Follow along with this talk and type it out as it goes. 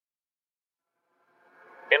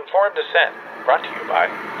Informed Dissent, brought to you by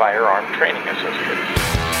Firearm Training Associates.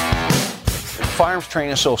 Firearms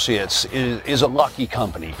Training Associates is a lucky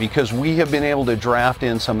company because we have been able to draft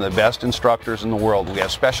in some of the best instructors in the world. We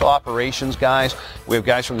have special operations guys. We have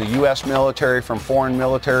guys from the U.S. military, from foreign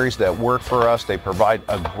militaries that work for us. They provide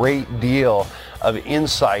a great deal of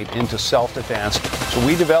insight into self-defense. So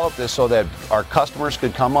we developed this so that our customers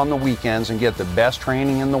could come on the weekends and get the best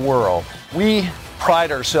training in the world. We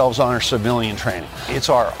pride ourselves on our civilian training. It's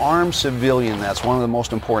our armed civilian that's one of the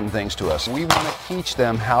most important things to us. We want to teach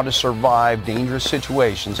them how to survive dangerous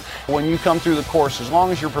situations. When you come through the course, as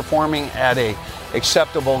long as you're performing at a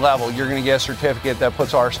acceptable level, you're going to get a certificate that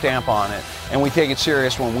puts our stamp on it. And we take it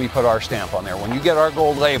serious when we put our stamp on there. When you get our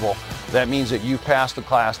gold label, that means that you've passed the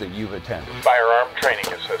class that you've attended. Firearm Training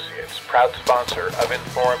Associates, proud sponsor of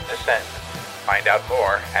Informed Dissent. Find out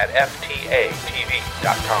more at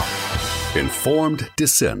ftatv.com. Informed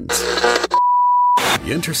Dissent.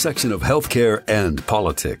 The intersection of healthcare and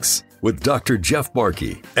politics with Dr. Jeff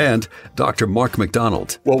Barkey and Dr. Mark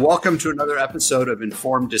McDonald. Well, welcome to another episode of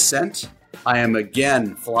Informed Dissent. I am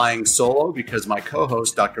again flying solo because my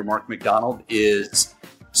co-host, Dr. Mark McDonald, is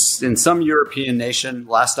in some European nation.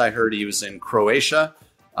 Last I heard, he was in Croatia,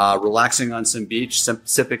 relaxing on some beach,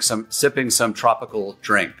 sipping some tropical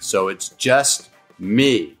drink. So it's just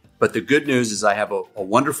me. But the good news is I have a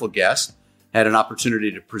wonderful guest. Had an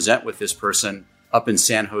opportunity to present with this person up in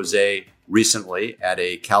San Jose recently at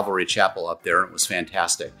a Calvary Chapel up there, and it was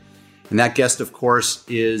fantastic. And that guest, of course,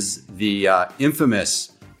 is the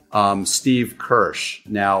infamous Steve Kirsch.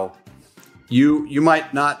 Now, you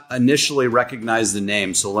might not initially recognize the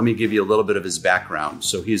name, so let me give you a little bit of his background.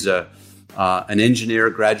 So he's an engineer,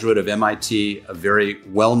 graduate of MIT, a very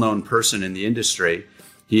well-known person in the industry.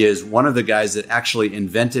 He is one of the guys that actually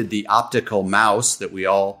invented the optical mouse that we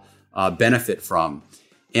all benefit from.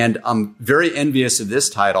 And I'm very envious of this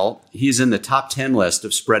title. He's in the top 10 list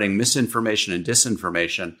of spreading misinformation and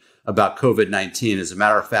disinformation about COVID-19. As a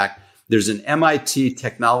matter of fact, there's an MIT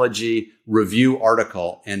Technology Review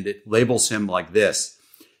article, and it labels him like this.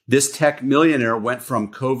 This tech millionaire went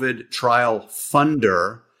from COVID trial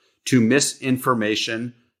funder to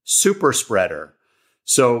misinformation super spreader.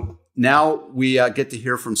 So now we get to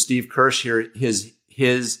hear from Steve Kirsch, hear his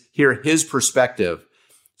perspective.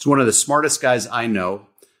 He's one of the smartest guys I know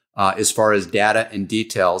as far as data and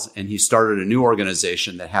details, and he started a new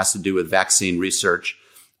organization that has to do with vaccine research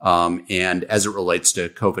and as it relates to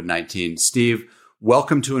COVID-19. Steve,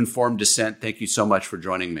 welcome to Informed Dissent. Thank you so much for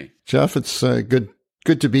joining me. Jeff, it's good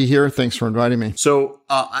to be here. Thanks for inviting me. So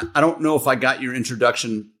I don't know if I got your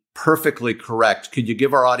introduction perfectly correct. Could you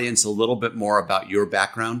give our audience a little bit more about your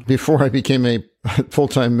background? Before I became a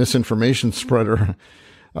full-time misinformation spreader,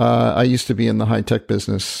 I used to be in the high-tech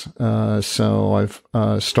business. So I've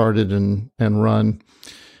started and run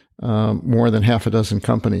more than half a dozen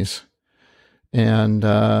companies. And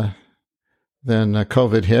then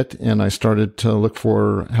COVID hit, and I started to look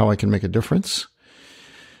for how I can make a difference.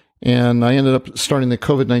 And I ended up starting the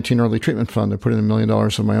COVID-19 Early Treatment Fund. I put in $1 million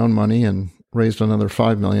of my own money and raised another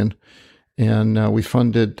 $5 million. And we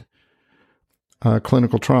funded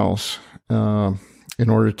clinical trials in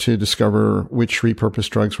order to discover which repurposed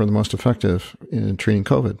drugs were the most effective in treating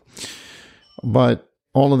COVID. But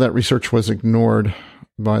all of that research was ignored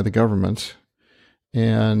by the government.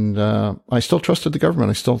 And I still trusted the government.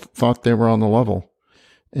 I still thought they were on the level.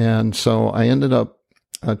 And so I ended up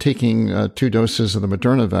taking 2 doses of the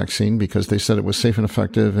Moderna vaccine because they said it was safe and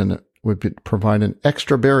effective and it would provide an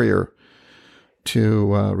extra barrier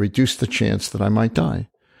to reduce the chance that I might die.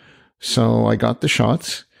 So I got the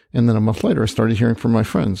shots. And then a month later, I started hearing from my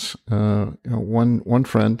friends. One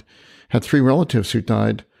friend had 3 relatives who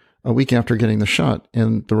died a week after getting the shot,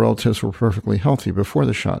 and the relatives were perfectly healthy before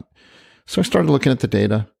the shot. So I started looking at the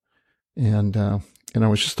data, and I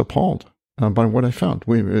was just appalled by what I found.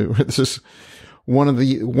 This is one of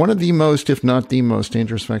the most, if not the most,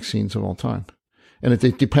 dangerous vaccines of all time, and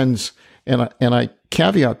it depends. And I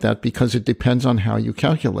caveat that because it depends on how you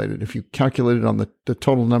calculate it. If you calculate it on the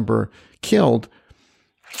total number killed,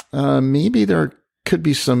 maybe there could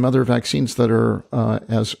be some other vaccines that are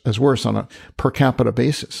as worse on a per capita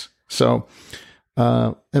basis. So,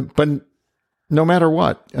 but no matter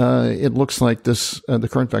what, it looks like the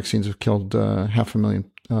current vaccines have killed 500,000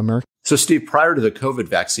 Americans. So, Steve, prior to the COVID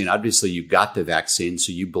vaccine, obviously you got the vaccine,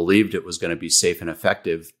 so you believed it was going to be safe and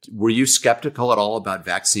effective. Were you skeptical at all about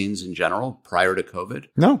vaccines in general prior to COVID?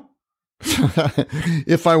 No.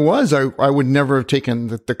 If I was, I would never have taken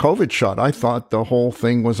the COVID shot. I thought the whole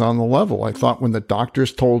thing was on the level. I thought when the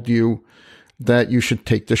doctors told you that you should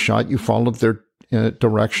take the shot, you followed their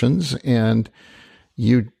directions and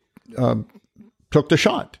you took the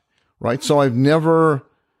shot, right? So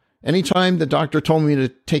anytime the doctor told me to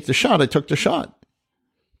take the shot, I took the shot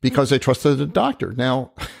because I trusted the doctor.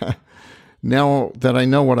 Now, now that I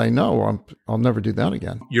know what I know, I'll never do that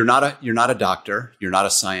again. You're not a doctor. You're not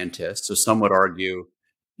a scientist. So some would argue,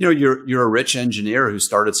 you're a rich engineer who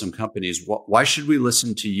started some companies. Why should we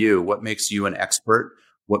listen to you? What makes you an expert?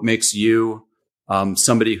 What makes you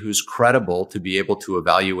somebody who's credible to be able to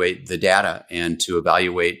evaluate the data and to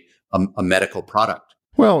evaluate a medical product?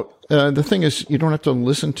 Well, the thing is, you don't have to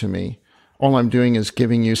listen to me. All I'm doing is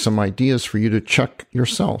giving you some ideas for you to check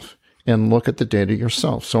yourself and look at the data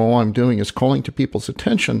yourself. So all I'm doing is calling to people's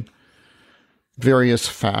attention various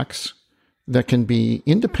facts that can be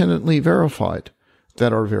independently verified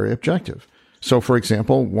that are very objective. So, for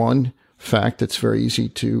example, one fact that's very easy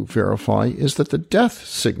to verify is that the death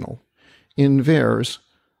signal in VAERS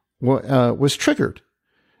was triggered,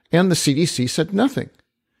 and the CDC said nothing.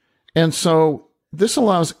 And so this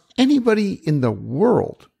allows anybody in the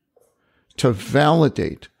world to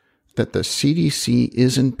validate that the CDC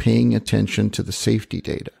isn't paying attention to the safety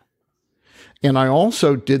data. And I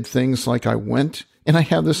also did things like I went, and I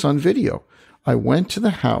have this on video, I went to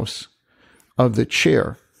the house of the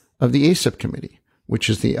chair of the ACIP committee, which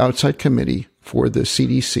is the outside committee for the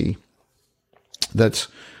CDC. It's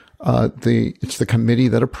the committee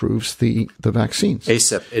that approves the vaccines.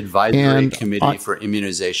 ACIP, Advisory Committee for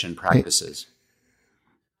Immunization Practices.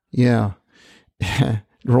 Yeah, it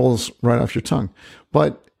rolls right off your tongue.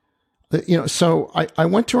 But, so I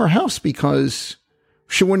went to her house because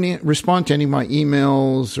she wouldn't respond to any of my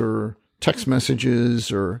emails or text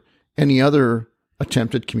messages or any other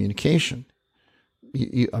attempted communication.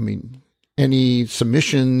 Any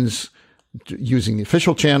submissions using the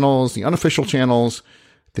official channels, the unofficial channels,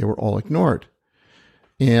 they were all ignored.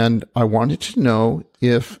 And I wanted to know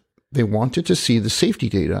if they wanted to see the safety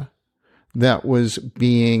data that was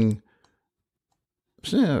being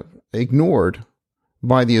ignored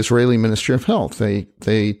by the Israeli Ministry of Health.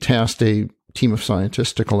 They tasked a team of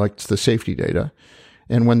scientists to collect the safety data.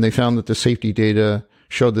 And when they found that the safety data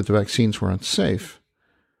showed that the vaccines were unsafe,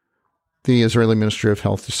 the Israeli Ministry of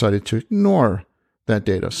Health decided to ignore that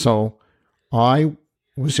data. So I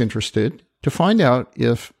was interested to find out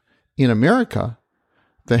if in America,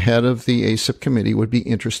 the head of the ACIP committee would be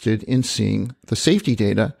interested in seeing the safety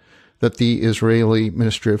data that the Israeli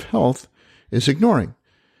Ministry of Health is ignoring.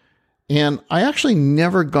 And I actually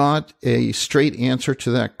never got a straight answer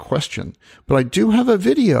to that question, but I do have a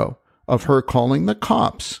video of her calling the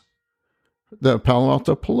cops, the Palo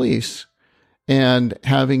Alto police, and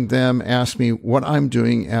having them ask me what I'm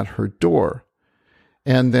doing at her door.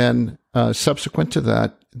 And then subsequent to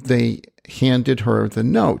that, they handed her the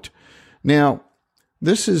note. Now,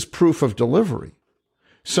 this is proof of delivery.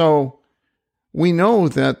 So we know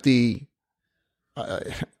that it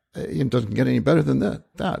doesn't get any better than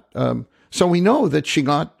that. So we know that she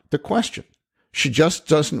got the question. She just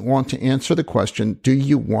doesn't want to answer the question, do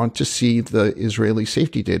you want to see the Israeli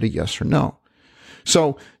safety data, yes or no?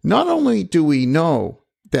 So not only do we know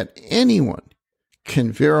that anyone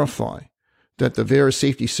can verify that the VAERS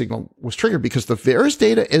safety signal was triggered, because the VAERS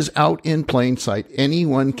data is out in plain sight.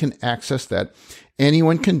 Anyone can access that.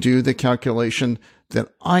 Anyone can do the calculation that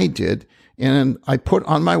I did. And I put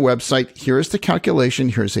on my website, here's the calculation.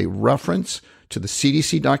 Here's a reference to the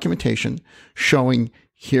CDC documentation showing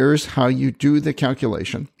here's how you do the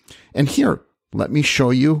calculation. And here, let me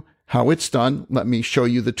show you how it's done. Let me show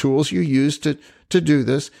you the tools you use to do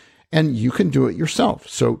this. And you can do it yourself.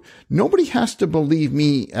 So nobody has to believe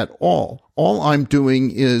me at all. All I'm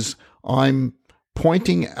doing is I'm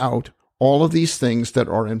pointing out all of these things that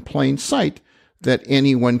are in plain sight that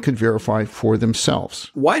anyone could verify for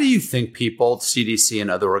themselves. Why do you think people, CDC and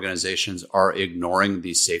other organizations, are ignoring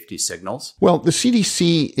these safety signals? Well, the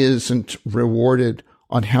CDC isn't rewarded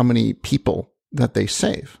on how many people that they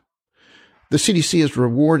save. The CDC is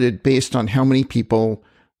rewarded based on how many people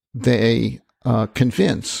they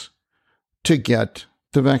convince to get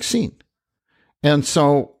the vaccine. And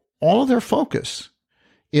so all of their focus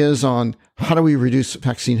is on how do we reduce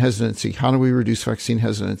vaccine hesitancy? How do we reduce vaccine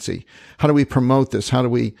hesitancy? How do we promote this? How do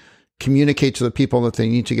we communicate to the people that they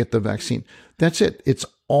need to get the vaccine? That's it. It's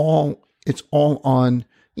all on,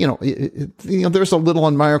 there's a little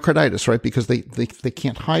on myocarditis, right? Because they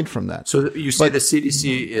can't hide from that. So you say the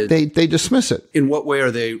CDC is... They dismiss it. In what way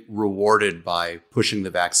are they rewarded by pushing the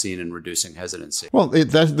vaccine and reducing hesitancy? Well,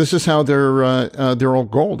 this is how they're all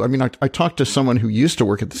gold. I mean, I talked to someone who used to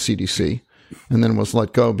work at the CDC and then was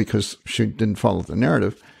let go because she didn't follow the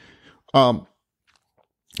narrative. And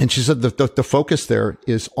she said the focus there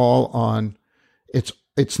is all on,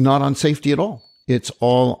 it's not on safety at all. It's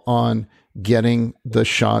all on getting the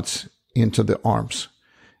shots into the arms.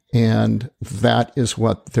 And that is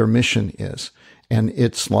what their mission is. And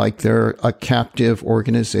it's like they're a captive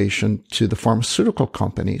organization to the pharmaceutical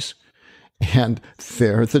companies. And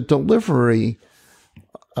they're the delivery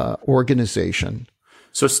organization.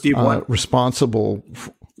 So, Steve, responsible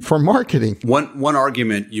for marketing. One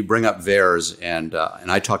argument, you bring up VAERS, and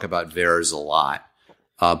I talk about VAERS a lot.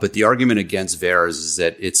 But the argument against VAERS is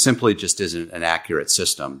that it simply just isn't an accurate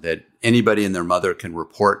system, that anybody and their mother can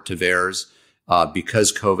report to VAERS.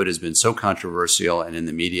 Because COVID has been so controversial and in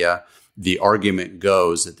the media, the argument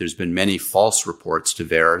goes that there's been many false reports to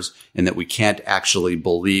VAERS and that we can't actually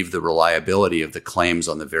believe the reliability of the claims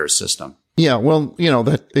on the VAERS system. Yeah, well,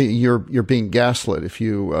 that you're being gaslit if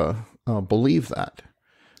you believe that.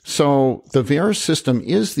 So the VAERS system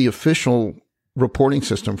is the official reporting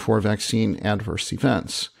system for vaccine adverse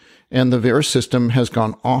events. And the VAERS system has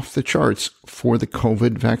gone off the charts for the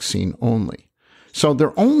COVID vaccine only. So there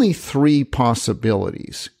are only three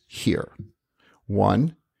possibilities here.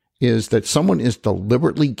 One is that someone is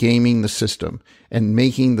deliberately gaming the system and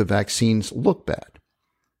making the vaccines look bad.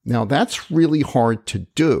 Now, that's really hard to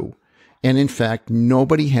do. And in fact,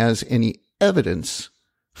 nobody has any evidence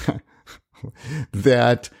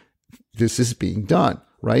that this is being done,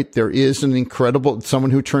 right? There is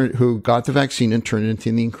someone who got the vaccine and turned it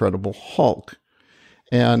into the Incredible Hulk.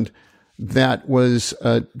 And that was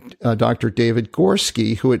Dr. David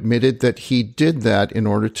Gorski, who admitted that he did that in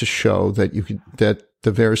order to show that that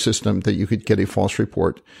the VAERS system, that you could get a false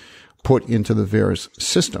report put into the VAERS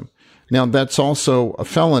system. Now, that's also a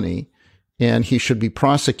felony, and he should be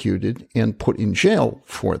prosecuted and put in jail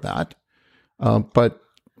for that. But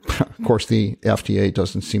of course, the FDA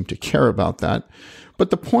doesn't seem to care about that. But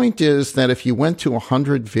the point is that if you went to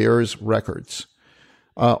 100 VAERS records,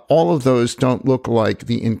 all of those don't look like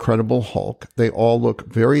the Incredible Hulk. They all look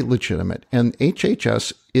very legitimate. And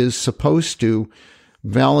HHS is supposed to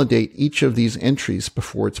validate each of these entries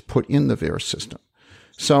before it's put in the VAERS system.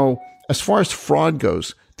 So as far as fraud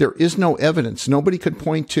goes, there is no evidence. Nobody could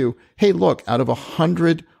point to, hey, look, out of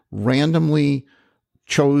 100 randomly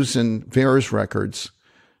chosen VAERS records,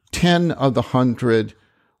 10 of the 100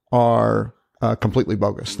 are completely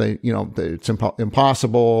bogus. It's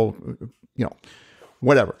impossible,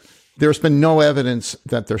 whatever. There's been no evidence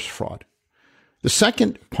that there's fraud. The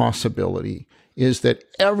second possibility is that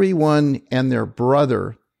everyone and their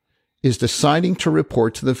brother is deciding to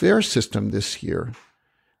report to the VAERS system this year,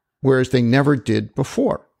 whereas they never did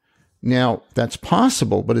before. Now, that's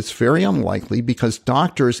possible, but it's very unlikely because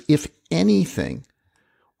doctors, if anything,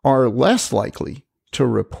 are less likely to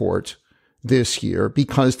report this year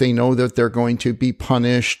because they know that they're going to be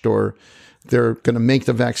punished or they're going to make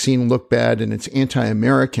the vaccine look bad, and it's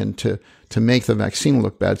anti-American to make the vaccine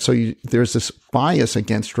look bad. So there's this bias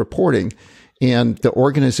against reporting, and the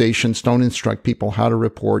organizations don't instruct people how to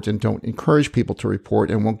report and don't encourage people to report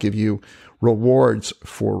and won't give you rewards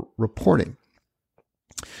for reporting.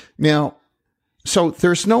 Now, so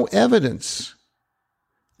there's no evidence.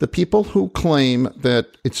 The people who claim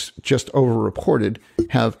that it's just overreported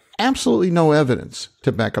have absolutely no evidence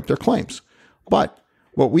to back up their claims. But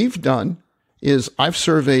what we've done is I've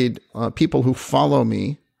surveyed people who follow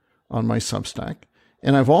me on my Substack,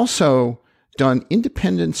 and I've also done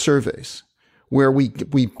independent surveys where we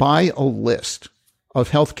buy a list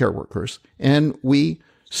of healthcare workers and we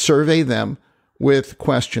survey them with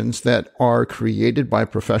questions that are created by a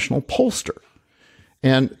professional pollster.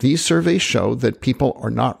 And these surveys show that people are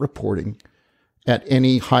not reporting at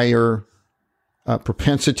any higher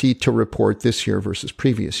propensity to report this year versus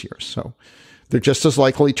previous years. So they're just as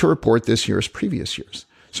likely to report this year as previous years.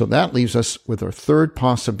 So that leaves us with our third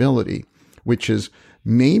possibility, which is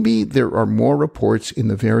maybe there are more reports in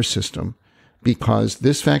the VAERS system because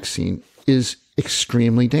this vaccine is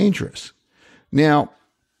extremely dangerous. Now,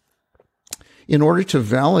 in order to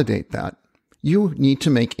validate that, you need to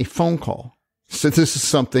make a phone call. So this is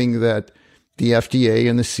something that the FDA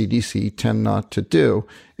and the CDC tend not to do,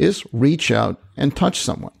 is reach out and touch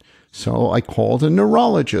someone. So I called a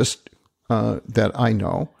neurologist that I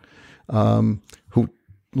know who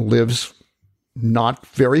lives not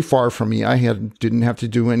very far from me. I didn't have to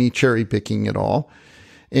do any cherry picking at all.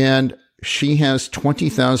 And she has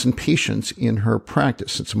 20,000 patients in her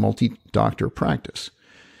practice. It's a multi-doctor practice.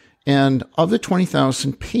 And of the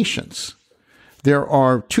 20,000 patients, there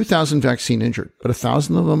are 2,000 vaccine injured, but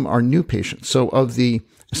 1,000 of them are new patients. So of the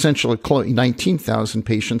essentially 19,000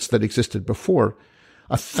 patients that existed before,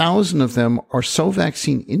 1,000 of them are so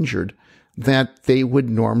vaccine injured that they would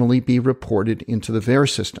normally be reported into the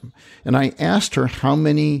VAERS system. And I asked her, how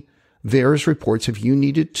many VAERS reports have you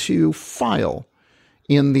needed to file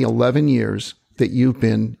in the 11 years that you've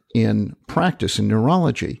been in practice in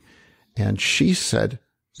neurology? And she said,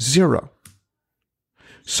 0.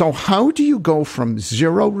 So how do you go from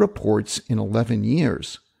 0 reports in 11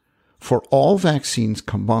 years for all vaccines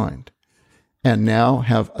combined and now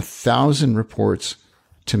have 1,000 reports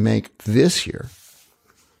to make this year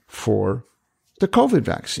for the COVID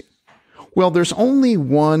vaccine? Well, there's only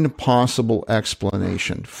one possible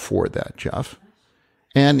explanation for that, Jeff,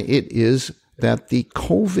 and it is that the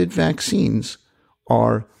COVID vaccines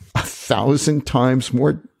are 1,000 times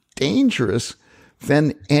more dangerous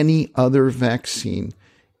than any other vaccine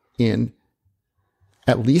in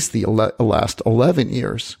at least the last 11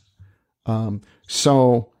 years.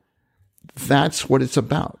 So that's what it's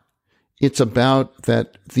about. It's about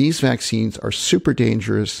that these vaccines are super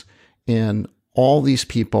dangerous, and all these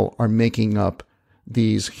people are making up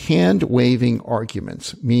these hand-waving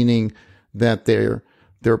arguments, meaning that they're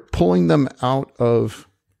pulling them out of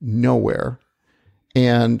nowhere,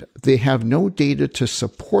 and they have no data to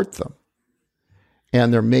support them.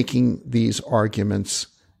 And they're making these arguments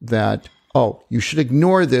that, oh, you should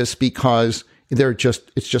ignore this because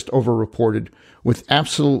it's just overreported, with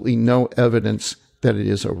absolutely no evidence that it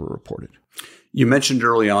is overreported. You mentioned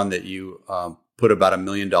early on that you put about $1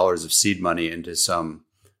 million of seed money into some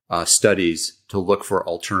studies to look for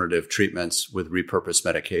alternative treatments with repurposed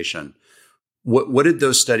medication. What did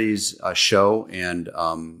those studies show? And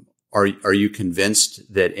are you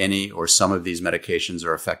convinced that any or some of these medications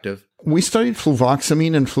are effective? We studied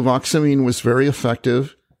fluvoxamine, and fluvoxamine was very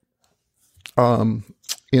effective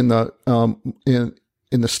in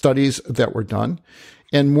the studies that were done.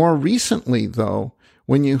 And more recently, though,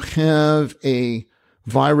 when you have a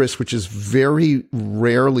virus which is very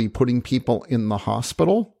rarely putting people in the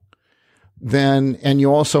hospital, and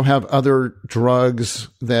you also have other drugs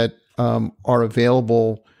that are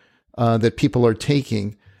available that people are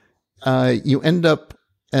taking, you end up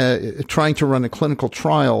trying to run a clinical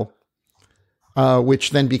trial,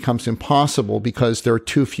 which then becomes impossible because there are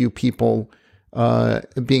too few people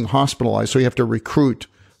being hospitalized. So you have to recruit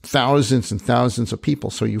thousands and thousands of people.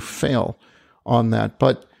 So you fail on that.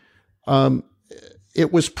 But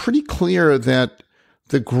it was pretty clear that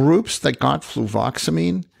the groups that got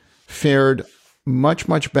fluvoxamine fared much,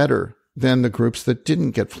 much better than the groups that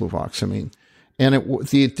didn't get fluvoxamine. And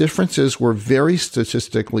the differences were very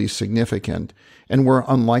statistically significant and were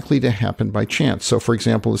unlikely to happen by chance. So, for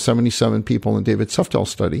example, the 77 people in David Suftel's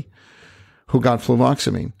study who got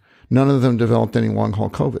fluvoxamine, none of them developed any long-haul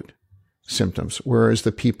COVID symptoms, whereas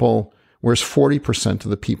 40% of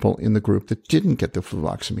the people in the group that didn't get the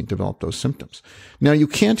fluvoxamine developed those symptoms. Now, you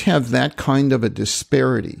can't have that kind of a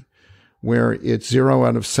disparity where it's 0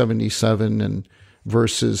 out of 77 and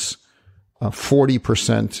versus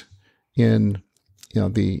 40% in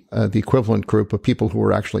the equivalent group of people who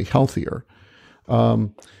were actually healthier,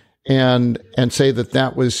 and say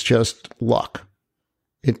that was just luck.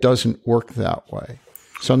 It doesn't work that way.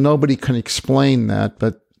 So nobody can explain that,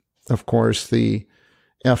 but of course the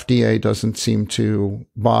FDA doesn't seem to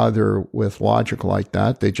bother with logic like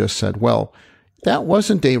that. They just said, well, that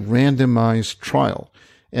wasn't a randomized trial.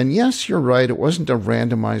 And yes, you're right, it wasn't a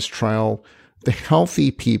randomized trial. The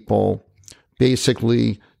healthy people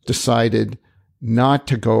basically decided not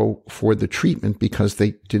to go for the treatment because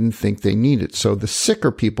they didn't think they needed it. So the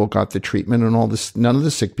sicker people got the treatment, and none of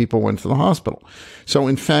the sick people went to the hospital. So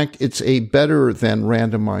in fact, it's a better than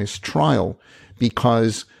randomized trial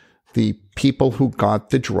because the people who got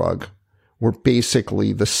the drug were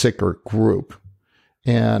basically the sicker group.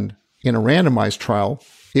 And in a randomized trial,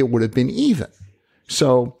 it would have been even.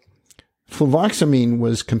 So fluvoxamine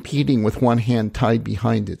was competing with one hand tied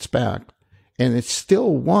behind its back, and it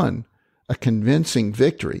still won a convincing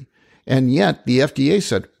victory. And yet the FDA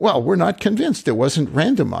said, well, we're not convinced. It wasn't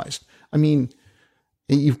randomized. I mean,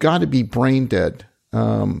 you've got to be brain dead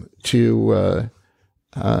to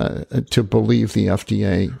believe the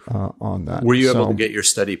FDA on that. Were you able to get your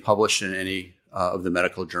study published in any of the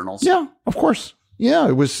medical journals? Yeah, of course. Yeah,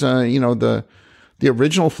 it was, the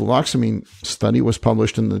original fluvoxamine study was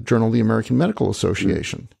published in the Journal of the American Medical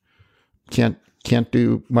Association. Can't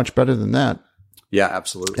do much better than that. Yeah,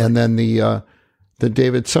 absolutely. And then the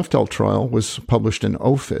David Suftel trial was published in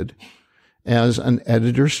OFID as an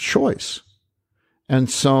editor's choice. And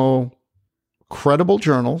so credible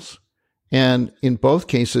journals, and in both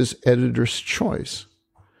cases, editor's choice.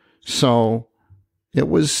 So it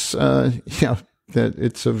was, that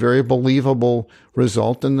it's a very believable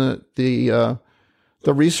result. And the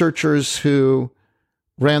researchers who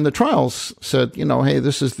ran the trials said, hey,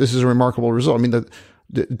 this is a remarkable result. I mean,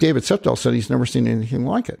 David Suftel said he's never seen anything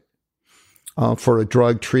like it for a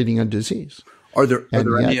drug treating a disease. Are there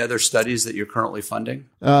any other studies that you're currently funding?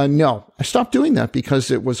 No, I stopped doing that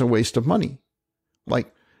because it was a waste of money.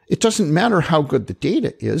 Like, it doesn't matter how good the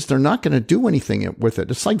data is. They're not going to do anything with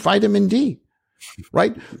it. It's like vitamin D,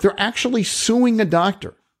 right? They're actually suing a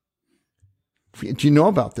doctor. Do you know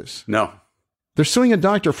about this? No. They're suing a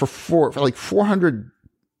doctor for like 400.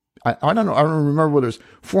 I don't know. I don't remember whether it's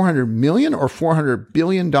 400 million or $400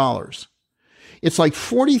 billion. It's like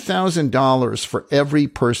 $40,000 for every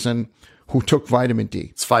person who took vitamin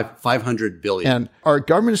D. It's 500 billion. And our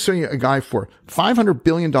government is suing a guy for $500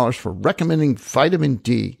 billion for recommending vitamin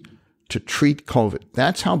D to treat COVID.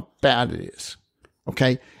 That's how bad it is.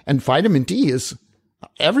 Okay. And vitamin D is,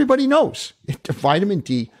 everybody knows vitamin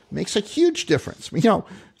D makes a huge difference. You know,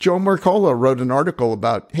 Joe Mercola wrote an article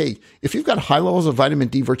about, hey, if you've got high levels of vitamin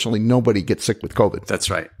D, virtually nobody gets sick with COVID. That's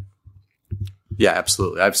right. Yeah,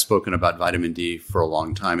 absolutely. I've spoken about vitamin D for a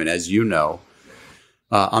long time. And as you know,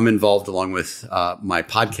 I'm involved along with my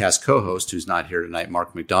podcast co-host, who's not here tonight,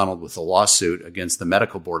 Mark McDonald, with a lawsuit against the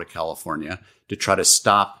Medical Board of California to try to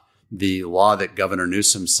stop the law that Governor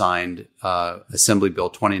Newsom signed, Assembly Bill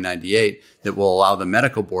 2098, that will allow the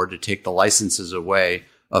Medical Board to take the licenses away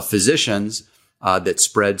of physicians that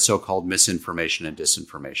spread so-called misinformation and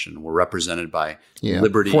disinformation. We're represented by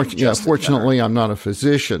Liberty. Fortunately, I'm not a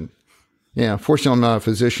physician. Yeah, fortunately, I'm not a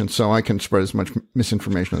physician, so I can spread as much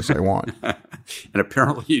misinformation as I want. And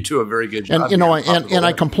apparently, you do a very good job. And you know, and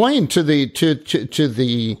I complained to the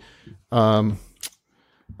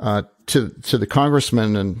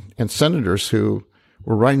congressmen and senators who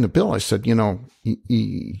were writing the bill. I said, you know,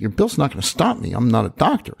 your bill's not going to stop me. I'm not a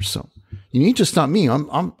doctor, so you need to stop me.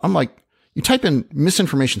 I'm like, you type in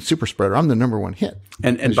misinformation super spreader, I'm the number one hit.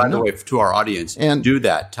 And by the way, to our audience, do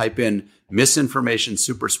that. Type in misinformation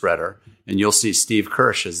super spreader, and you'll see Steve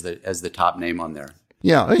Kirsch as the top name on there.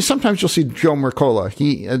 Yeah, sometimes you'll see Joe Mercola.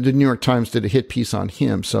 The New York Times did a hit piece on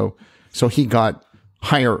him, so he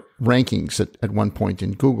higher rankings at one point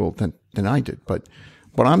in Google than I did. But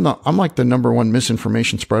I'm like the number one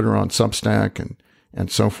misinformation spreader on Substack and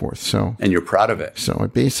so forth. So, and you're proud of it. So I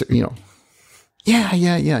basically, you know, yeah.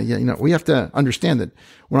 You know, we have to understand that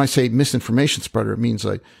when I say misinformation spreader, it means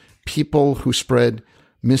like people who spread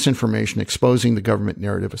misinformation exposing the government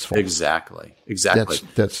narrative as false. Exactly.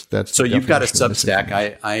 That's so you've got a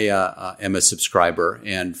Substack. I am a subscriber,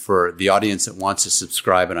 and for the audience that wants to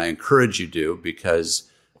subscribe, and I encourage you to, because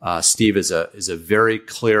Steve is a very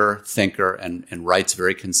clear thinker and writes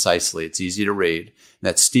very concisely. It's easy to read. And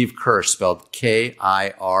that's Steve Kirsch, spelled Kirsch.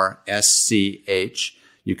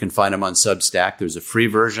 You can find him on Substack. There's a free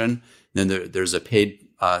version. Then there's a paid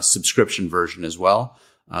subscription version as well.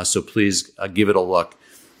 So please give it a look.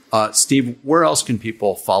 Steve, where else can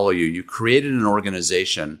people follow you? You created an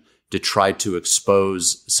organization to try to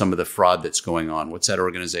expose some of the fraud that's going on. What's that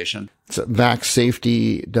organization? It's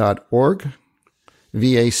vacsafety.org,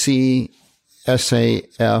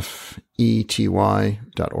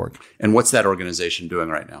 VACSAFETY.org. And what's that organization doing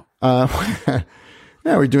right now?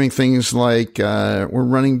 Yeah, we're doing things like we're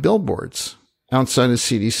running billboards outside of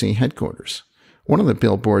CDC headquarters. One of the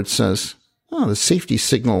billboards says, the safety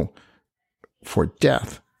signal for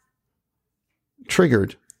death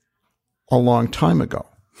triggered a long time ago.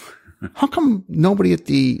 How come nobody at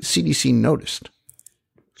the CDC noticed?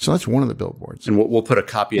 So that's one of the billboards. And we'll put a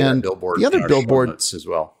copy of that billboard the other in our billboard show notes as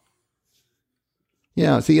well.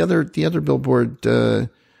 Yeah, the other billboard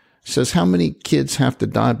says how many kids have to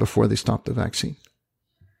die before they stop the vaccine.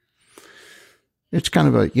 It's kind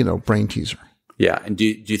of a, brain teaser. Yeah. And do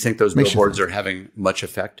you think those billboards are having much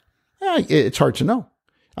effect? It's hard to know.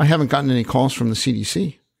 I haven't gotten any calls from the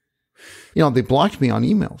CDC. They blocked me on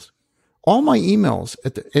emails. All my emails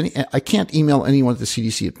I can't email anyone at the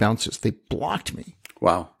CDC. It bounces. They blocked me.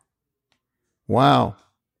 Wow.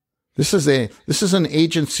 This is an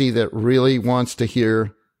agency that really wants to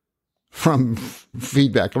hear from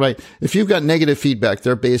feedback, right? If you've got negative feedback,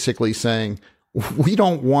 they're basically saying, we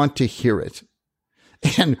don't want to hear it.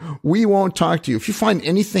 And we won't talk to you. If you find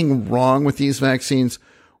anything wrong with these vaccines,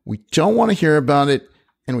 we don't want to hear about it,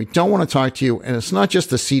 and we don't want to talk to you. And it's not just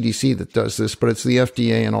the CDC that does this, but it's the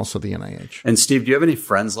FDA and also the NIH. And Steve, do you have any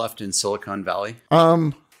friends left in Silicon Valley?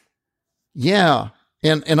 Yeah.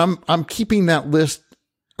 And I'm keeping that list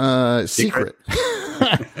secret.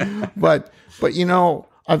 but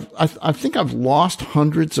I think I've lost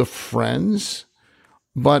hundreds of friends,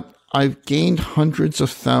 but I've gained hundreds of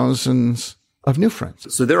thousands of new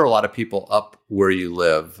friends. So there are a lot of people up where you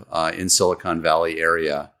live in Silicon Valley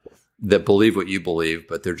area that believe what you believe,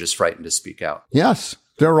 but they're just frightened to speak out. Yes,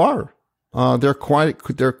 there are. There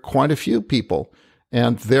are quite a few people,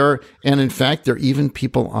 and in fact there are even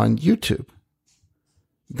people on YouTube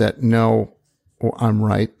that know I'm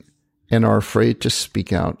right and are afraid to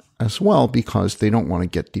speak out as well because they don't want to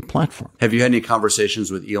get deplatformed. Have you had any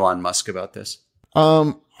conversations with Elon Musk about this?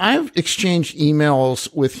 I've exchanged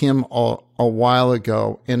emails with him a while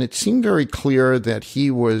ago, and it seemed very clear that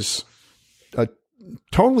he was a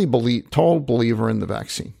total believer in the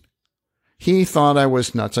vaccine. He thought I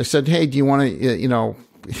was nuts. I said, hey, do you want to,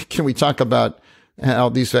 can we talk about how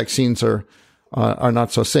these vaccines are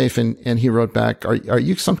not so safe? And he wrote back, are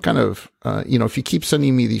you some kind of, if you keep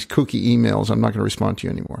sending me these kooky emails, I'm not going to respond to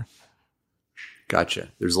you anymore. Gotcha.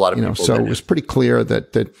 There's a lot of people. So it was pretty clear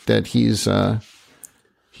that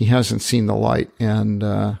he hasn't seen the light, and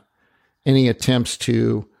any attempts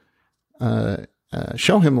to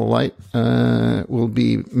show him the light will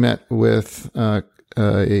be met with a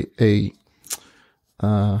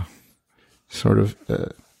sort of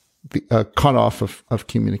a cutoff of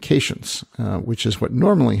communications, which is what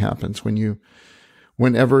normally happens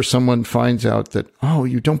whenever someone finds out that, oh,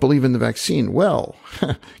 you don't believe in the vaccine. Well,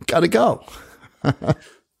 gotta go.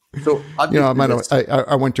 So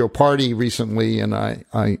I went to a party recently, and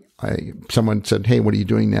someone said, "Hey, what are you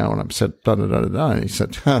doing now?" And I said, "Da da da da da." And he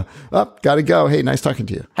said, gotta go. Hey, nice talking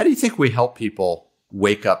to you. How do you think we help people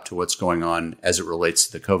wake up to what's going on as it relates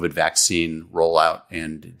to the COVID vaccine rollout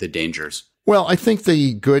and the dangers? Well, I think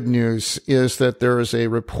the good news is that there is a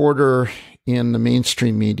reporter in the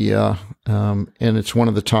mainstream media, and it's one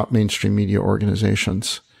of the top mainstream media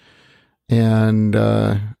organizations, and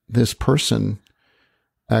this person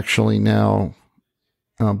actually now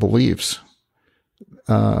believes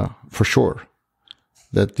for sure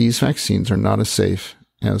that these vaccines are not as safe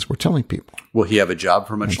as we're telling people. Will he have a job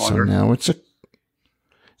for much longer? So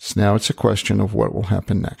now it's a question of what will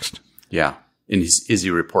happen next. Yeah. And is he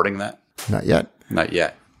reporting that? Not yet. Not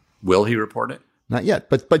yet. Will he report it? Not yet.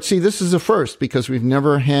 But see, this is a first because we've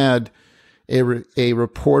never had a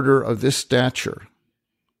reporter of this stature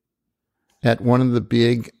at one of the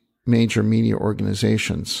big major media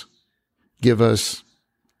organizations give us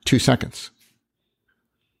 2 seconds.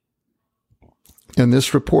 And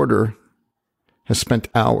this reporter has spent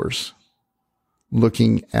hours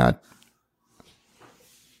looking at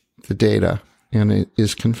the data and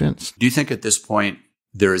is convinced. Do you think at this point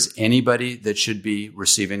there is anybody that should be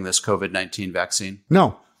receiving this COVID-19 vaccine?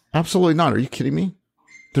 No, absolutely not. Are you kidding me?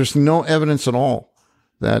 There's no evidence at all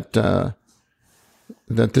that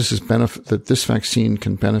that this vaccine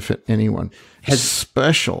can benefit anyone,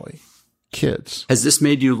 especially kids. Has this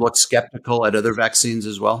made you look skeptical at other vaccines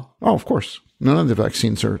as well? Oh, of course. None of the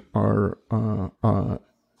vaccines have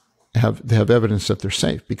evidence that they're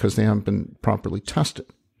safe because they haven't been properly tested.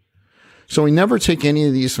 So we never take any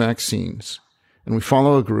of these vaccines and we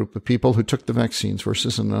follow a group of people who took the vaccines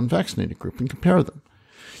versus an unvaccinated group and compare them.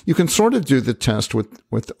 You can sort of do the test with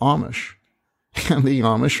the Amish, and the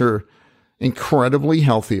Amish are incredibly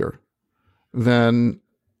healthier than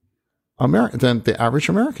the average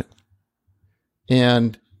American.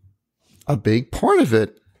 And a big part of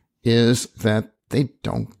it is that they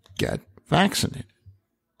don't get vaccinated.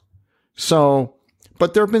 So,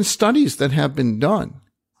 but there have been studies that have been done.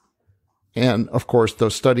 And of course,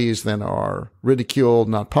 those studies then are ridiculed,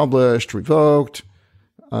 not published, revoked,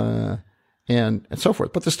 and so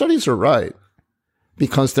forth. But the studies are right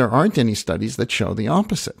because there aren't any studies that show the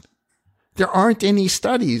opposite. There aren't any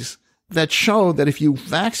studies that show that if you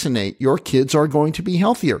vaccinate, your kids are going to be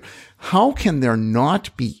healthier. How can there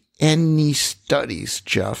not be any studies,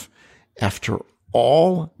 Jeff, after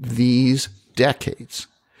all these decades?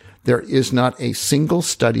 There is not a single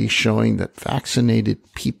study showing that vaccinated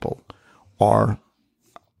people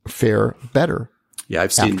fare better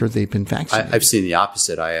after they've been vaccinated. I've seen the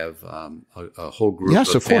opposite. I have a whole group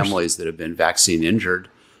of families that have been vaccine injured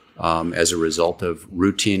as a result of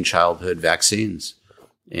routine childhood vaccines.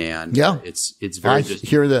 And it's very. I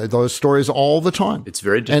hear those stories all the time. It's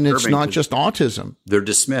very disturbing. And it's not just autism. They're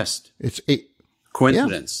dismissed. It's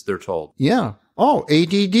coincidence, they're told. Yeah. Oh,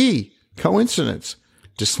 ADD, coincidence.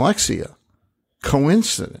 Dyslexia,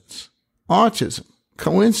 coincidence. Autism,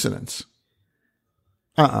 coincidence.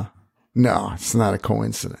 No, it's not a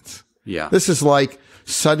coincidence. Yeah. This is like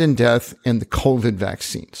sudden death and the COVID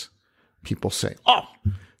vaccines. People say, oh,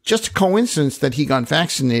 just a coincidence that he got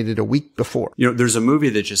vaccinated a week before. You know, there's a movie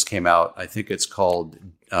that just came out. I think it's called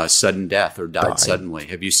Sudden Death or Died Suddenly.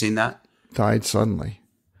 Have you seen that? Died Suddenly.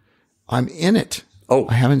 I'm in it. Oh.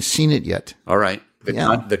 I haven't seen it yet. All right.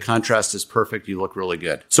 The contrast is perfect. You look really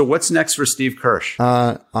good. So what's next for Steve Kirsch?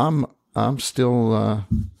 I'm still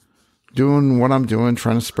doing what I'm doing,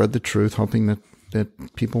 trying to spread the truth, hoping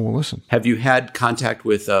that people will listen. Have you had contact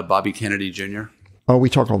with Bobby Kennedy Jr.? Oh, we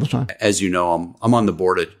talk all the time. As you know, I'm on the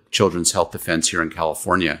board of Children's Health Defense here in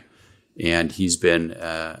California. And he's been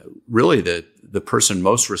really the person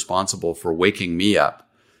most responsible for waking me up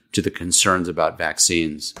to the concerns about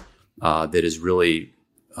vaccines that has really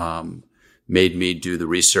made me do the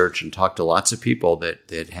research and talk to lots of people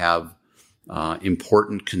that have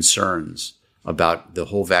important concerns about the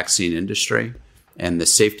whole vaccine industry and the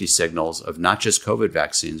safety signals of not just COVID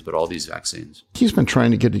vaccines, but all these vaccines. He's been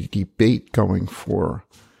trying to get a debate going for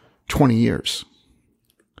 20 years.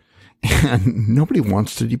 And nobody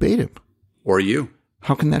wants to debate him. Or you.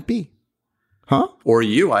 How can that be? Huh? Or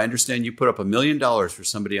you. I understand you put up $1 million for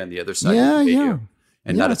somebody on the other side to debate you,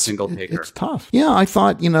 and not a single taker. It's tough. Yeah, I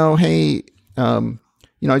thought, hey, I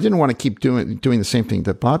didn't want to keep doing the same thing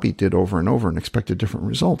that Bobby did over and over and expect a different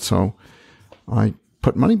result. So I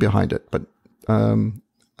put money behind it. But and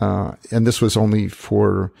this was only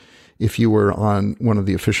for if you were on one of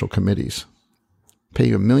the official committees. Pay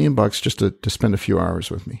you $1 million just to spend a few hours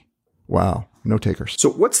with me. Wow, no takers. So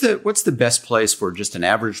what's the best place for just an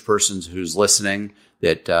average person who's listening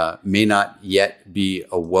that may not yet be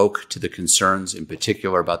awoke to the concerns in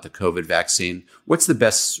particular about the COVID vaccine? What's the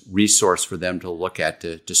best resource for them to look at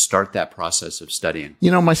to start that process of studying?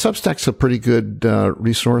 My Substack's a pretty good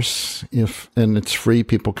resource, and it's free.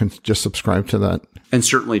 People can just subscribe to that. And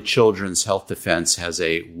certainly Children's Health Defense has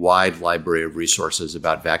a wide library of resources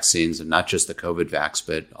about vaccines, and not just the COVID vax,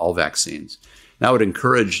 but all vaccines. And I would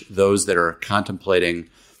encourage those that are contemplating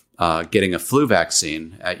getting a flu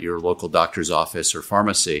vaccine at your local doctor's office or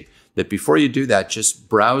pharmacy, that before you do that, just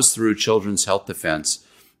browse through Children's Health Defense.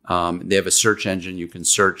 They have a search engine. You can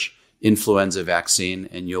search influenza vaccine,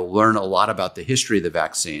 and you'll learn a lot about the history of the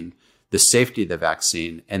vaccine, the safety of the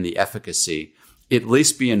vaccine, and the efficacy. At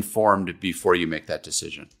least be informed before you make that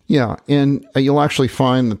decision. Yeah, and you'll actually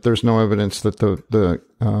find that there's no evidence that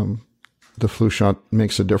the flu shot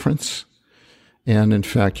makes a difference. And in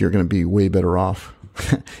fact, you're going to be way better off.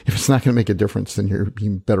 If it's not going to make a difference, then you're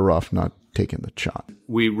better off not taking the shot.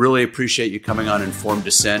 We really appreciate you coming on Informed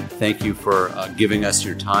Dissent. Thank you for giving us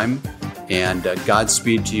your time, and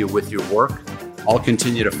Godspeed to you with your work. I'll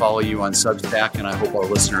continue to follow you on Substack, and I hope our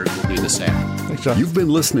listeners will do the same. Thanks, John. You've been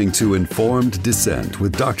listening to Informed Dissent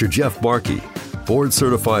with Dr. Jeff Barke,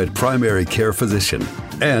 board-certified primary care physician,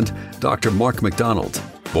 and Dr. Mark McDonald,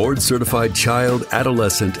 board-certified child,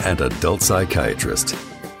 adolescent, and adult psychiatrist.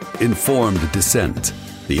 Informed Dissent,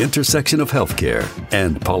 the intersection of healthcare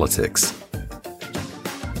and politics.